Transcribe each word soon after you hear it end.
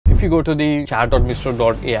if you go to the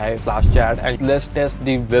chat.mistral.ai /chat and let's test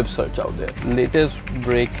the web search out there. Latest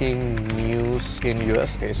breaking news in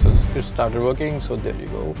US. Okay, so it started working. So there you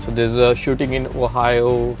go. So there's a shooting in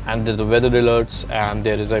Ohio, and there's the weather alerts, and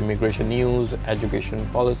there is immigration news, education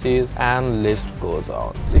policies, and list goes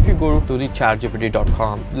on. If you go to the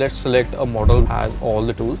chatgpt.com, let's select a model that has all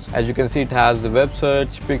the tools. As you can see, it has the web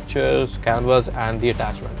search, pictures, canvas, and the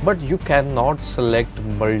attachment. But you cannot select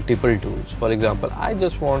multiple tools. For example, I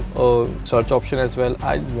just want a search option as well.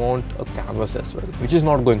 I want a canvas as well, which is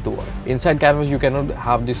not going to work. Inside canvas, you cannot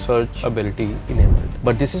have the search ability enabled.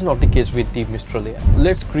 But this is not the case with the Mistral AI.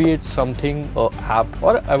 Let's create something, app,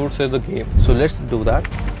 or I would say the game. So let's do that.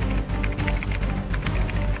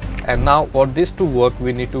 And now for this to work,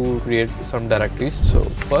 we need to create some directories. So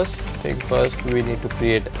first, we need to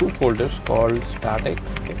create two folders called static.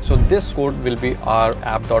 Okay. So this code will be our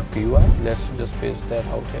app.py. Let's just paste that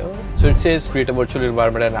out here. So it says create a virtual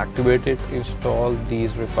environment and activate it. Install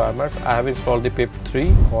these requirements. I have installed the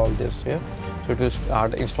pip3, call this here. So it will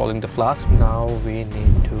start installing the Flask. Now we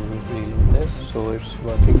need to reload this. So it's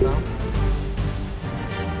working now.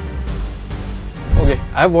 Okay,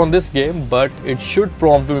 I won this game, but it should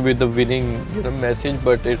prompt me with the winning message,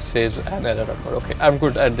 but it says an error occurred. Okay, I'm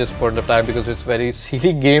good at this point of time because it's very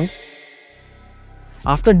silly game.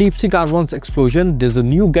 After DeepSeek R1's explosion, there's a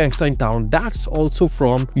new gangster in town that's also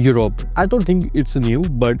from Europe. I don't think it's new,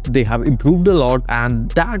 but they have improved a lot, and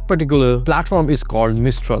that particular platform is called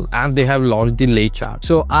Mistral, and they have launched the late chat.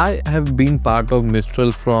 So I have been part of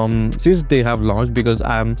Mistral since they have launched, because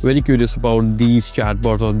I'm very curious about these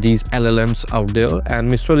chatbots or these LLMs out there, and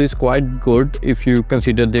Mistral is quite good if you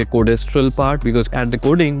consider the codestral part, because at the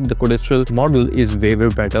codestral model is way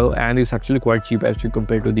better, and it's actually quite cheap as you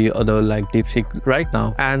compare to the other like DeepSeek right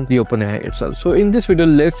now and the OpenAI itself. So in this video,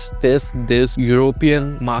 let's test this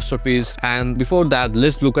European masterpiece, and before that,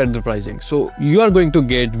 let's look at the pricing. So you are going to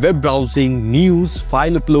get web browsing, news,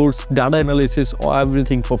 file uploads, data analysis, or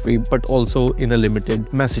everything for free, but also in a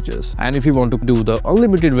limited messages. And if you want to do the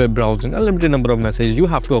unlimited web browsing, unlimited number of messages, you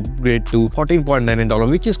have to upgrade to $14.99,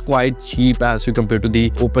 which is quite cheap as you compare to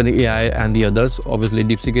the OpenAI and the others. Obviously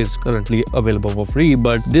DeepSeek is currently available for free,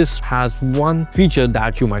 but this has one feature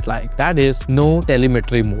that you might like. That is no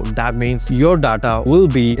telemetry mode. That means your data will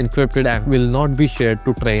be encrypted and will not be shared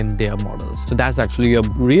to train their models. So that's actually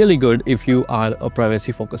really good if you are a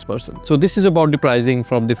privacy focused person. So this is about the pricing.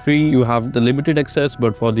 From the free, you have the limited access,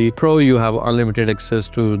 but for the pro, you have unlimited access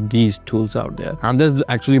to these tools out there. And there's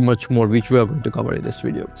actually much more which we are going to cover in this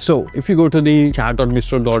video. So if you go to the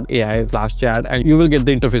chat.mistral.ai /chat, and you will get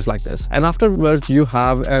the interface like this. And afterwards, you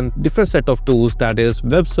have a different set of tools, that is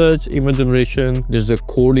web search, image generation, there's a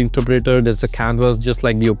code interpreter, there's a canvas just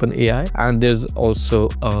like the OpenAI, and there's also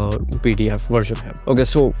a PDF version here. Okay,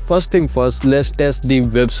 so first thing first, let's test the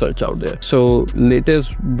web search out there. So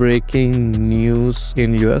latest breaking news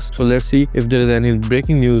in US. So let's see if there is any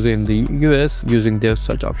breaking news in the US using their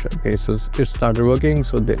search option. Okay, so it started working.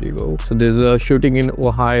 So there you go. So there's a shooting in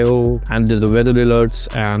Ohio, and there's the weather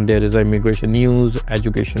alerts, and there is immigration news,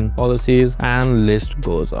 education policies, and list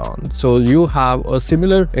goes on. So you have a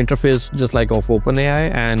similar interface just like of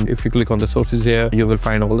OpenAI, and if you click on the sources here, you will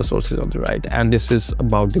find all the sources on the right, and this is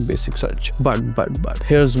about the basic search. But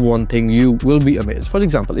here's one thing you will be amazed. For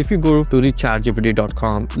example, if you go to the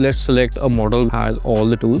chatgpt.com, let's select a model that has all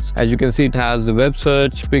the tools. As you can see, it has the web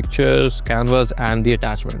search, pictures, canvas, and the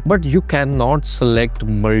attachment. But you cannot select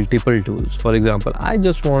multiple tools. For example, I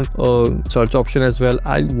just want a search option as well.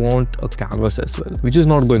 I want a canvas as well, which is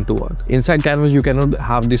not going to work. Inside canvas, you cannot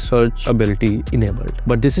have the search ability enabled.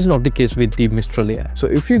 But this is not the case with the Mistral AI. So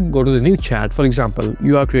if you go to the new chat, for example,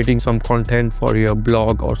 you are creating some content for your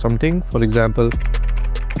blog or something, for example.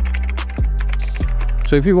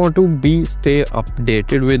 So if you want to stay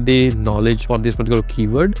updated with the knowledge for this particular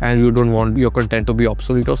keyword, and you don't want your content to be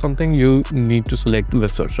obsolete or something, you need to select web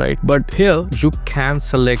search, right? But here you can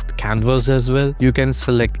select canvas as well. You can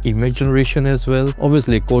select image generation as well.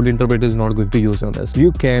 Obviously code interpreter is not going to use on this.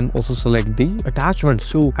 You can also select the attachment.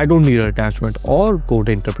 So I don't need an attachment or code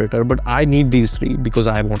interpreter, but I need these three because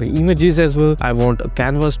I want images as well. I want a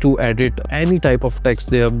canvas to edit any type of text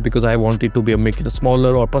there because I want it to make it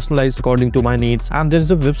smaller or personalized according to my needs. And there's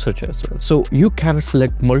a web search as well. So you can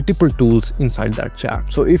select multiple tools inside that chat.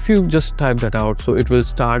 So if you just type that out, so it will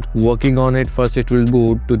start working on it. First it will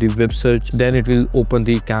go to the web search, then it will open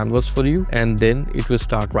the canvas for you, and then it will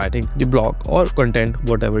start writing the blog or content,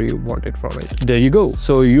 whatever you want it from it. There you go.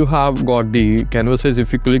 So you have got the canvases.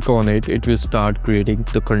 If you click on it, it will start creating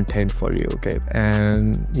the content for you. Okay,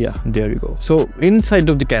 and yeah, there you go. So inside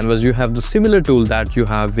of the canvas, you have the similar tool that you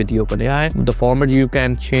have with the OpenAI. The format you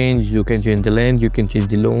can change the length, you can change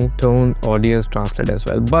the tone, audience, translate as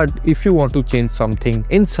well. But if you want to change something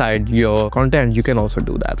inside your content, you can also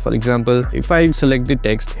do that. For example, if I select the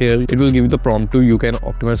text here, it will give you the prompt to, you can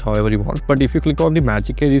optimize however you want. But if you click on the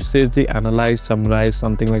magic here, it says the analyze, summarize,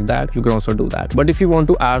 something like that. You can also do that. But if you want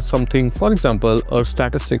to add something, for example, or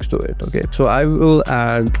statistics to it, okay, so I will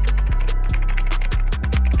add.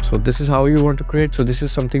 So this is how you want to create. So this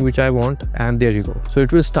is something which I want, and there you go. So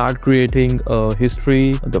it will start creating a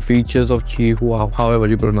history, the features of Chi, however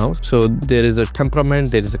you pronounce. So there is a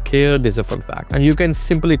temperament, there is a care, there's a fun fact, and you can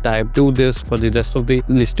simply type do this for the rest of the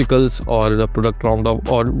listicles or the product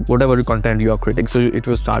roundup or whatever content you are creating. So it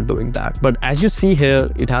will start doing that. But as you see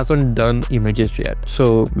here, it hasn't done images yet.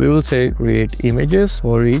 So we will say create images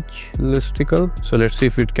for each listicle. So let's see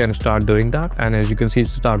if it can start doing that. And as you can see,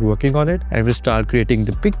 start working on it, and we'll start creating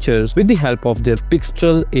the pictures with the help of their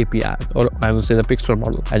Mistral API, or I will say the Mistral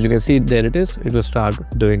model. As you can see, there it is. It will start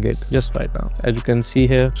doing it just right now, as you can see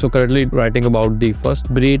here. So currently writing about the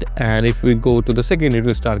first breed, and if we go to the second, it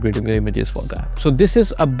will start creating the images for that. So this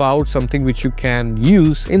is about something which you can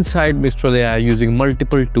use inside Mistral AI using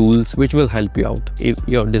multiple tools, which will help you out in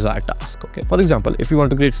your desired task. Okay, for example, if you want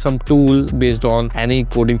to create some tool based on any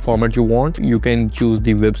coding format you want, you can choose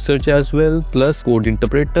the web search as well, plus code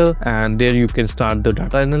interpreter, and there you can start the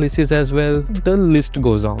data analysis as well. The list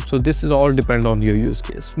goes on. So this is all depend on your use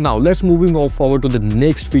case. Now let's moving on forward to the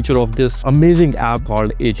next feature of this amazing app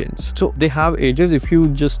called agents. So they have agents. If you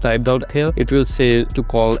just typed out here, it will say to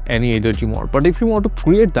call any agent you want. But if you want to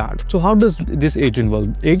create that, so how does this agent work?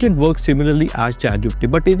 Agent works similarly as ChatGPT,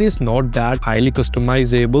 but it is not that highly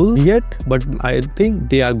customizable yet, but I think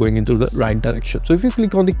they are going into the right direction. So if you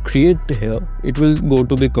click on the create here, it will go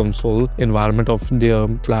to the console environment of their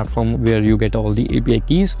platform where you get all the API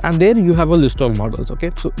keys, and there you have a list of models.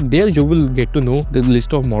 Okay, so there you will get to know the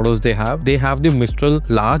list of models they have. They have the Mistral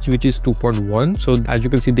large, which is 2.1. so as you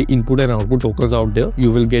can see, the input and output tokens out there.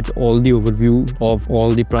 You will get all the overview of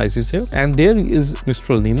all the prices here, and there is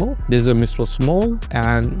Mistral Nemo, there's a Mistral small,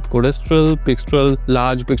 and codestral, Mistral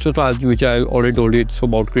large, which I already told you, it's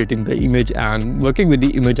about creating the image and working with the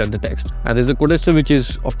image and the text, and there's a codestral which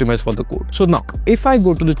is optimized for the code. So now if I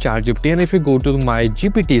go to the ChatGPT, and if I go to my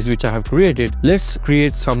GPTs which I have created, let's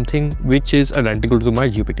create something which is identical to my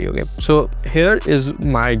GPT. Okay, so here is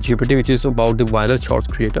my GPT, which is about the viral shorts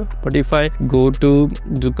creator. But if I go to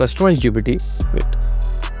the customize GPT,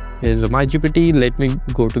 here's my GPT. Let me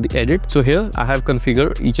go to the edit. So here I have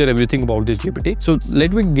configured each and everything about this GPT. So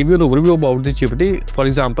let me give you an overview about this GPT. For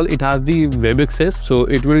example, it has the web access, so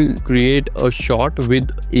it will create a short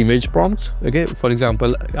with image prompts. Okay, for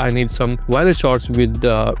example, I need some viral shorts with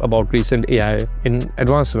about recent AI in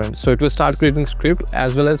advancement. So it will start creating script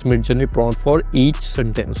as well as mid-journey prompt for each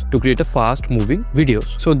sentence to create a fast moving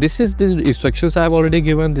videos. So this is the instructions I have already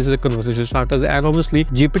given. This is a conversation starters, and obviously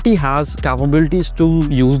GPT has capabilities to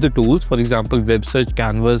use the tools, for example web search,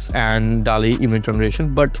 canvas, and DALL-E image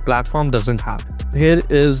generation, but platform doesn't have. Here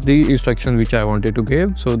is the instruction which I wanted to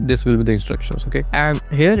give. So this will be the instructions. Okay, and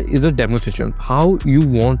here is a demonstration how you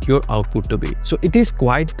want your output to be. So it is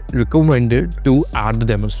quite recommended to add the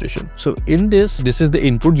demonstration. So in this is the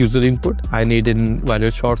input, user input. I need in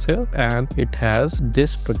viral shorts here, and it has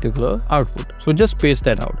this particular output. So just paste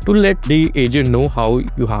that out to let the agent know how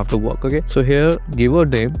you have to work. Okay, so here give a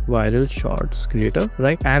name, viral shorts creator,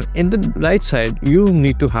 right? And in the right side, you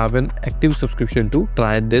need to have an active subscription to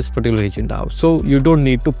try this particular agent out. So you don't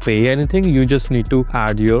need to pay anything, you just need to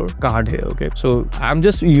add your card here. Okay, so I'm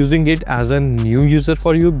just using it as a new user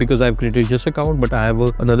for you because I've created just account, but I have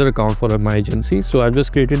another account for my agency. So I've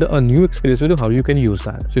just created a new experience with you how you can use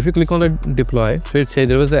that. So if you click on the deploy, so it says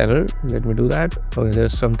there was the error. Let me do that. Okay,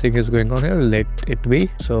 there's something is going on here, let it be.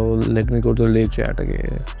 So let me go to the live chat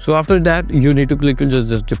again. So after that, you need to click on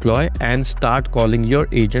just deploy and start calling your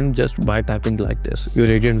agent just by typing like this. Your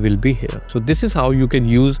agent will be here. So this is how you can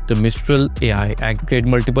use the Mistral AI and create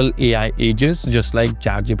multiple AI agents just like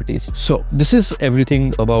ChatGPTs. So this is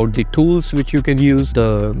everything about the tools which you can use,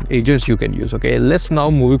 the agents you can use. Okay, let's now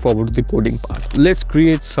move forward to the coding part. Let's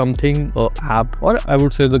create something, app, or I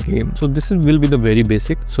would say the game. So this will be the very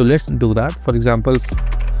basic. So let's do that. For example,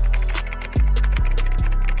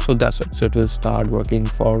 so that's it. So it will start working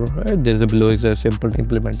for, right? There's a below is a simple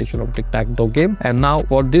implementation of Tic Tac Toe Game. And now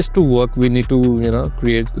for this to work, we need to,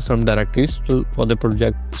 create some directories for the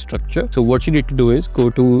project structure. So what you need to do is go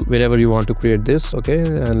to wherever you want to create this. Okay,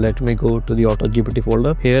 and let me go to the auto GPT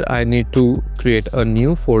folder. Here I need to create a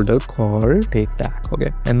new folder called Tic Tac.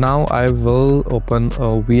 Okay, and now I will open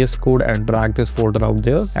a VS Code and drag this folder out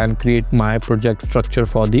there and create my project structure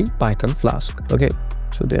for the Python Flask. Okay,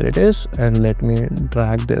 So there it is, and let me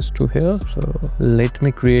drag this to here. So let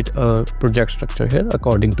me create a project structure here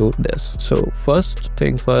according to this. So first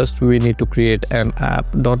thing first, we need to create an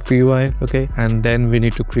app.py, okay, and then we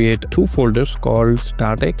need to create two folders called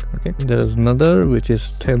static, okay. There is another which is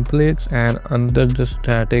templates, and under the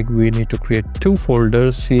static we need to create two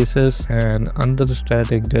folders, CSS, and under the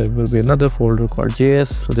static there will be another folder called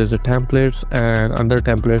JS. So there's the templates, and under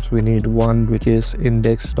templates we need one which is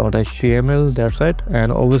index.html, that's it.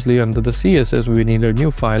 And obviously under the CSS we need a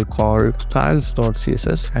new file called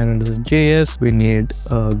styles.css, and under the JS we need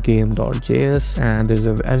game.js, and there's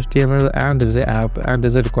a HTML, and there's a app, and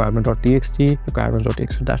there's a requirement.txt,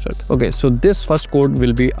 requirements.txt, that's it. Okay, so this first code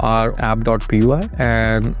will be our app.py,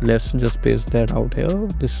 and let's just paste that out here.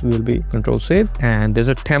 This will be control save, and there's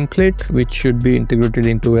a template which should be integrated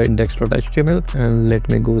into index.html, and let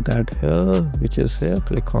me go that here, which is here.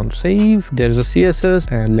 Click on save. There is a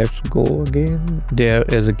CSS, and let's go again. There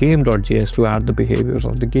is a game.js to add the behaviors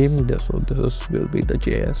of the game. So this will be the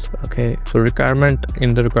JS. Okay, so requirement,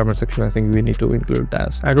 in the requirement section I think we need to include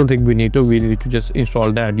that. I don't think we need to just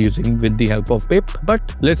install that using with the help of pip,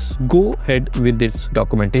 but let's go ahead with this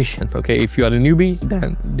documentation. Okay, if you are a newbie,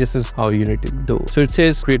 then this is how you need to do. So it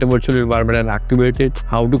says create a virtual environment and activate it.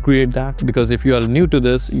 How to create that? Because if you are new to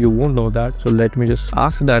this, you won't know that. So let me just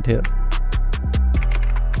ask that here.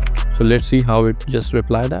 So let's see how it just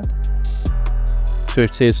reply that. So it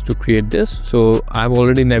says to create this. So I've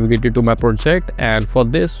already navigated to my project, and for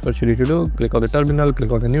this what you need to do, click on the terminal,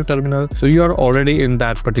 click on the new terminal. So you are already in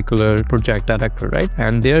that particular project directory, right?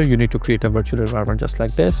 And there you need to create a virtual environment just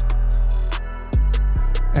like this.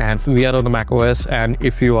 And we are on the Mac OS, and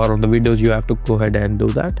if you are on the Windows, you have to go ahead and do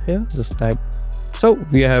that here. Just type. So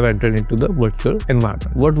we have entered into the virtual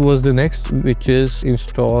environment. What was the next, which is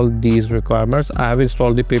install these requirements. I have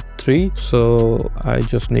installed the pip 3, so I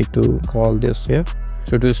just need to call this here.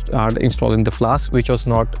 So to start installing the Flask, which was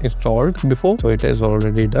not installed before, so it is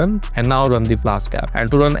already done. And now run the Flask app. And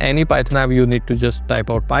to run any Python app, you need to just type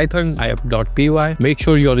out python app.py. Make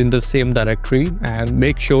sure you're in the same directory, and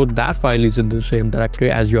make sure that file is in the same directory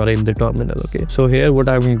as you're in the terminal. Okay, so here what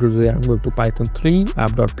I'm going to do, I'm going to python 3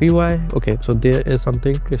 app.py. Okay, so there is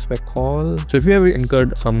something respect call. So if you have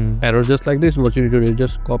incurred some error just like this, what you need to do is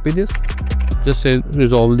just copy this. Just say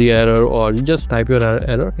resolve the error, or you just type your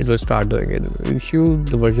error, it will start doing it. Issue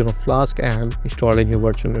the version of Flask and installing your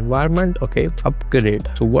virtual environment. Okay, upgrade.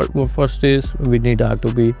 So what first is, we need that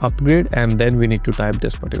to be upgrade, and then we need to type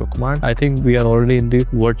this particular command. I think we are already in the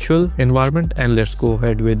virtual environment, and let's go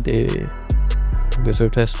ahead with the. Okay, so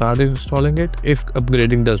it has started installing it. If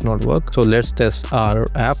upgrading does not work, so let's test our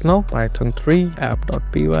app now. Python 3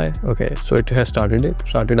 app.py. Okay, so it has started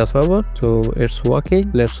a server, so it's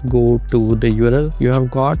working. Let's go to the URL you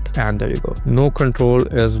have got, and there you go. No control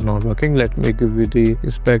is not working. Let me give you the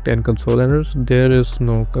inspect and console errors. There is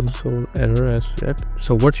no console error as yet.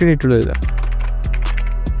 So what you need to do is that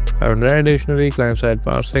read dictionary, client side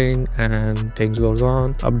parsing, and things goes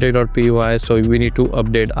on. Update.py. So we need to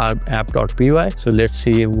update our app.py. So let's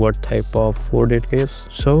see what type of code it gives.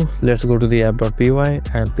 So let's go to the app.py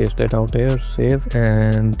and paste that out here, save,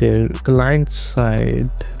 and the client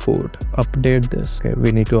side code, update this. Okay,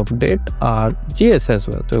 we need to update our JS as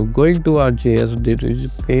well. So going to our JS,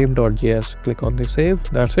 game.js, click on the save.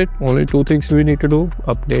 That's it. Only two things we need to do: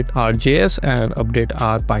 update our JS and update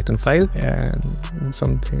our Python file and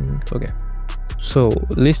something. Okay, so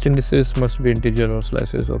list indices must be integer or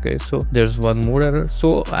slices. Okay, so there's one more error.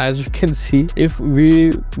 So as you can see, if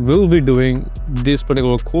we will be doing this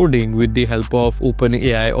particular coding with the help of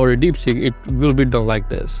OpenAI or a DeepSeek, it will be done like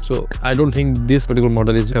this. So I don't think this particular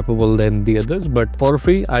model is capable than the others, but for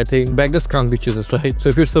free, I think beggars can't be choosers, right? So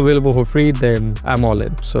if it's available for free, then I'm all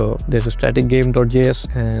in. So there's a static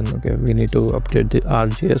game.js, and okay, we need to update the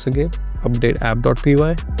RJS again. Update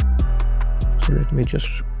app.py. So let me just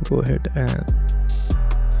go ahead, and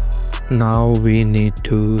now we need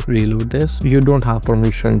to reload this. You don't have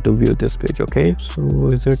permission to view this page. Okay, so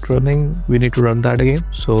is it running? We need to run that again.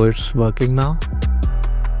 So it's working now.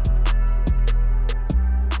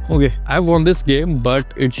 Okay, I won this game,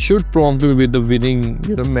 but it should prompt me with the winning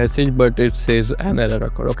message, but it says an error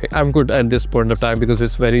occurred. Okay, I'm good at this point of time because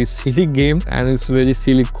it's very silly game and it's very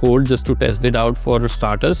silly code just to test it out for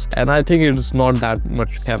starters, and I think it's not that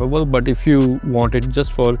much capable, but if you want it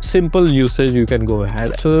just for simple usage, you can go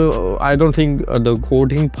ahead. So I don't think the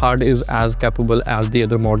coding part is as capable as the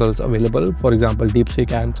other models available, for example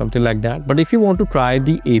DeepSeek and something like that. But if you want to try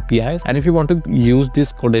the APIs, and if you want to use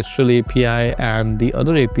this codestral API and the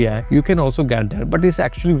other API API, you can also get that, but it's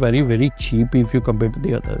actually very cheap if you compare to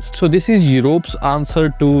the others. So this is Europe's answer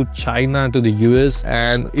to China, to the US,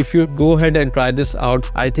 and if you go ahead and try this out,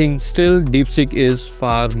 I think still DeepSeek is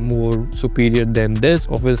far more superior than this.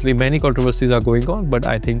 Obviously many controversies are going on, but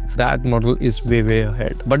I think that model is way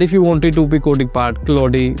ahead. But if you wanted to be coding part,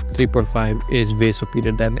 Claude 3.5 is way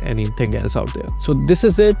superior than anything else out there. So this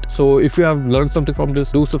is it. So if you have learned something from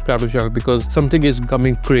this, do subscribe to the channel because something is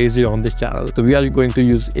coming crazy on this channel. So we are going to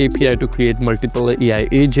use API to create multiple AI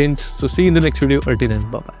agents. So see you in the next video. Until then,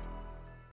 bye bye.